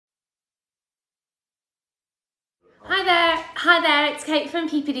Hi there, it's Kate from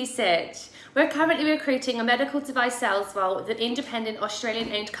PPD Search. We're currently recruiting a medical device sales role with an independent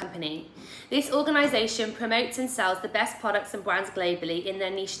Australian-owned company. This organisation promotes and sells the best products and brands globally in their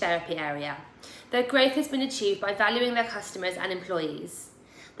niche therapy area. Their growth has been achieved by valuing their customers and employees.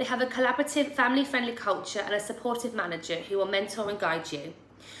 They have a collaborative, family-friendly culture and a supportive manager who will mentor and guide you.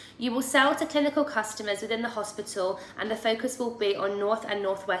 You will sell to clinical customers within the hospital, and the focus will be on North and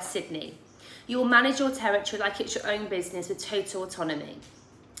Northwest Sydney. You will manage your territory like it's your own business with total autonomy.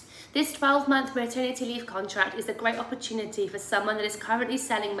 This 12-month maternity leave contract is a great opportunity for someone that is currently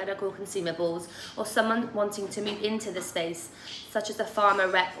selling medical consumables or someone wanting to move into the space, such as a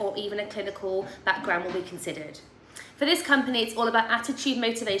pharma rep or even a clinical background will be considered. For this company, it's all about attitude,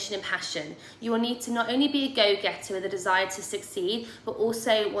 motivation and passion. You will need to not only be a go-getter with a desire to succeed, but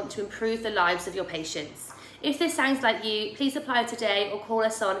also want to improve the lives of your patients. If this sounds like you, please apply today or call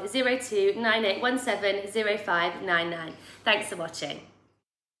us on 02 9817 0599. Thanks for watching.